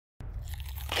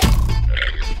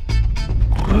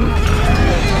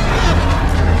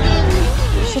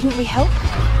we help?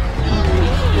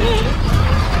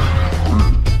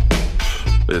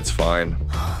 It's fine.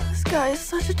 This guy is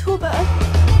such a tool bag.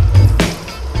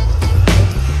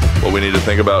 What we need to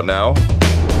think about now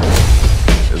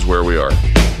is where we are.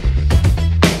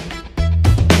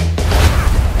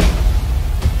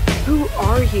 Who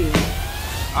are you?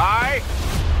 I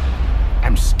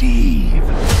am Steve.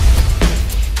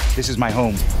 This is my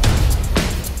home.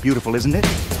 Beautiful, isn't it?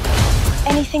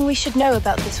 Anything we should know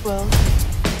about this world?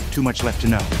 Too much left to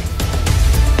know.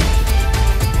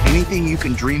 Anything you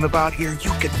can dream about here, you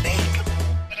can make.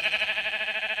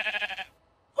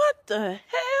 What the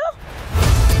hell?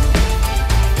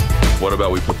 What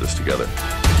about we put this together?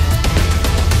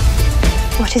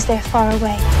 What is there far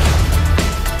away?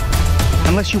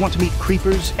 Unless you want to meet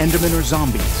creepers, endermen, or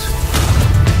zombies.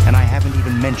 And I haven't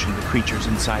even mentioned the creatures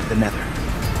inside the nether.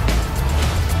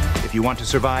 If you want to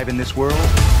survive in this world,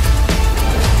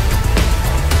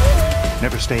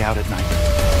 never stay out at night.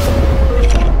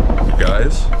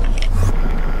 Guys?